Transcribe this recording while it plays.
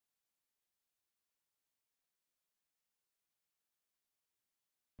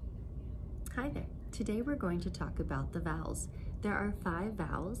Hi there. Today we're going to talk about the vowels. There are 5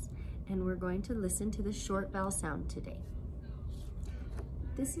 vowels and we're going to listen to the short vowel sound today.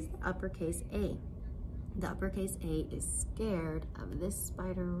 This is the uppercase A. The uppercase A is scared of this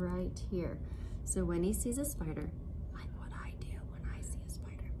spider right here. So when he sees a spider, like what I do when I see a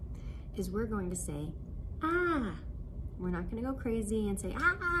spider, is we're going to say, ah. We're not going to go crazy and say,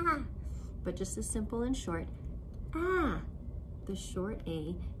 ah, but just as simple and short, ah. The short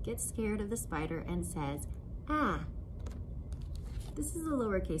A gets scared of the spider and says, ah. This is the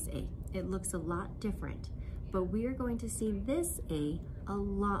lowercase a. It looks a lot different, but we are going to see this A a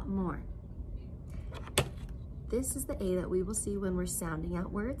lot more. This is the A that we will see when we're sounding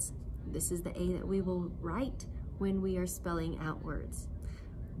out words. This is the A that we will write when we are spelling out words.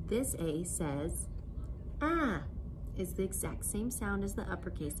 This A says, ah. It's the exact same sound as the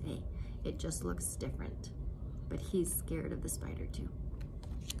uppercase A. It just looks different. But he's scared of the spider too.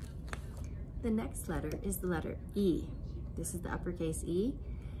 The next letter is the letter E. This is the uppercase E,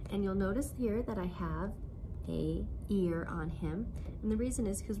 and you'll notice here that I have a ear on him, and the reason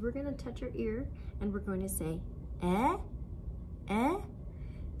is because we're going to touch our ear and we're going to say eh, eh.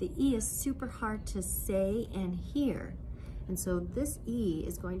 The E is super hard to say and hear, and so this E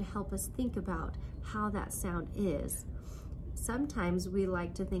is going to help us think about how that sound is. Sometimes we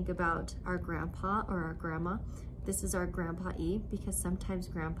like to think about our grandpa or our grandma. This is our grandpa E, because sometimes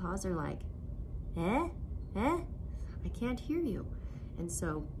grandpas are like, eh, eh, I can't hear you. And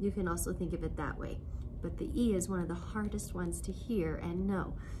so you can also think of it that way. But the E is one of the hardest ones to hear and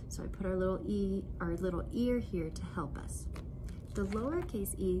know. So I put our little E, our little ear here to help us. The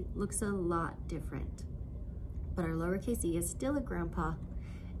lowercase e looks a lot different, but our lowercase e is still a grandpa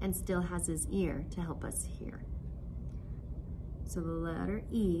and still has his ear to help us hear. So the letter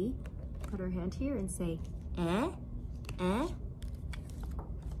E, put our hand here and say, eh, eh.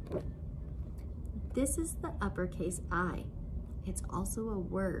 This is the uppercase I. It's also a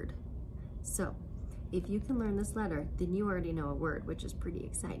word. So if you can learn this letter, then you already know a word, which is pretty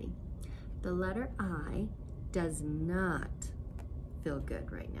exciting. The letter I does not feel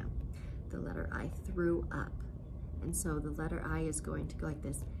good right now. The letter I threw up. And so the letter I is going to go like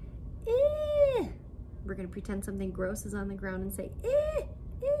this. Eh. We're going to pretend something gross is on the ground and say, eh,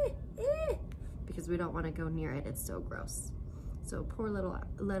 eh, eh, because we don't want to go near it. It's so gross. So poor little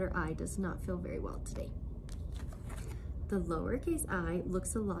letter I does not feel very well today. The lowercase I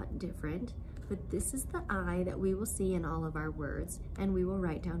looks a lot different, but this is the I that we will see in all of our words, and we will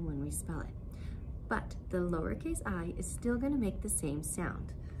write down when we spell it. But the lowercase I is still going to make the same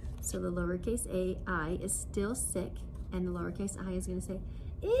sound. So the lowercase I is still sick, and the lowercase I is going to say,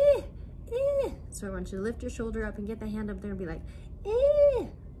 eh, eh. So I want you to lift your shoulder up and get the hand up there and be like, eh.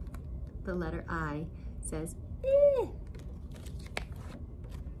 The letter I says, eh.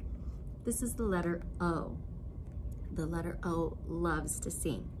 This is the letter O. The letter O loves to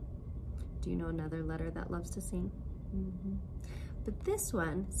sing. Do you know another letter that loves to sing? But this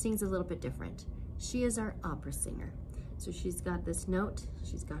one sings a little bit different. She is our opera singer. So she's got this note,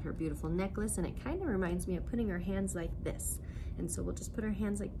 she's got her beautiful necklace, and it kind of reminds me of putting her hands like this. And so we'll just put our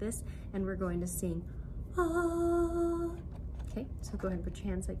hands like this, and we're going to sing, ah. Okay, so go ahead and put your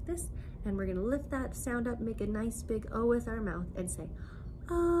hands like this, and we're gonna lift that sound up, make a nice big O with our mouth, and say,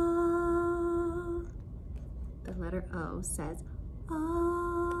 ah. The letter O says,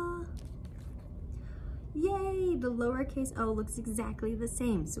 ah. Yay, the lowercase o looks exactly the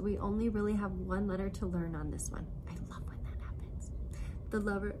same, so we only really have one letter to learn on this one. I love when that happens. The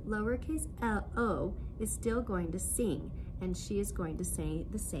lowercase o is still going to sing, and she is going to say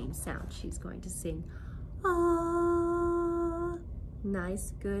the same sound. She's going to sing, ah.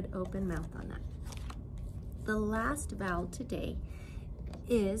 Nice, good open mouth on that. The last vowel today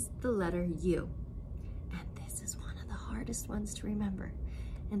is the letter U, and this is one of the hardest ones to remember.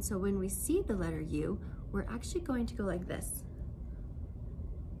 And so when we see the letter U, we're actually going to go like this.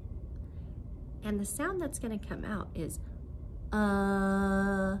 And the sound that's going to come out is,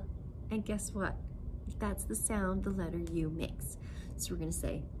 and guess what? That's the sound the letter U makes. So we're going to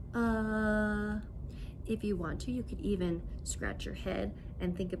say, If you want to, you could even scratch your head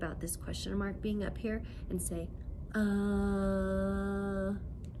and think about this question mark being up here and say,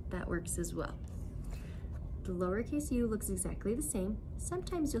 That works as well. The lowercase u looks exactly the same.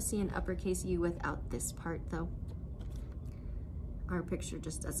 Sometimes you'll see an uppercase U without this part though. Our picture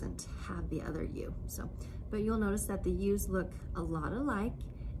just doesn't have the other U. But you'll notice that the U's look a lot alike,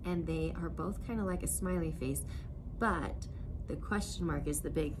 and they are both kind of like a smiley face, but the question mark is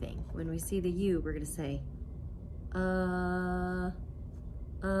the big thing. When we see the U, we're gonna say, and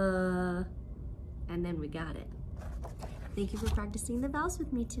then we got it. Thank you for practicing the vowels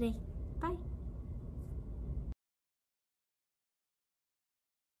with me today. Bye.